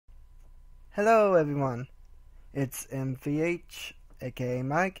Hello everyone, it's MVH, aka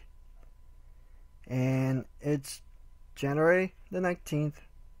Mike, and it's January the 19th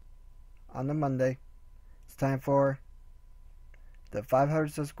on a Monday. It's time for the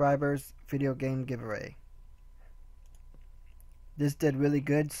 500 subscribers video game giveaway. This did really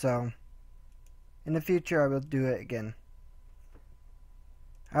good, so in the future I will do it again.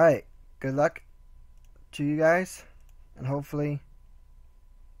 Alright, good luck to you guys, and hopefully,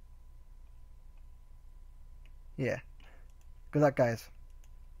 yeah, good luck guys.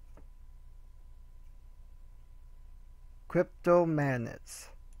 Crypto Madness.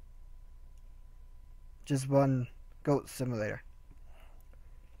 Just one Goat Simulator.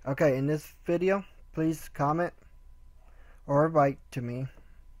 Okay, in this video, please comment or write to me,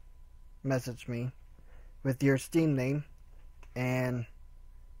 message me with your Steam name, and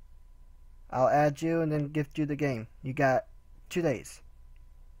I'll add you and then gift you the game. You got 2 days.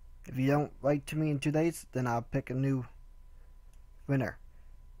 If you don't write to me in 2 days, then I'll pick a new winner.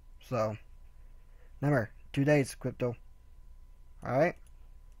 So, remember, 2 days, Crypto. Alright?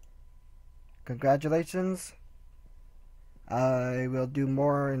 Congratulations. I will do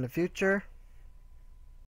more in the future.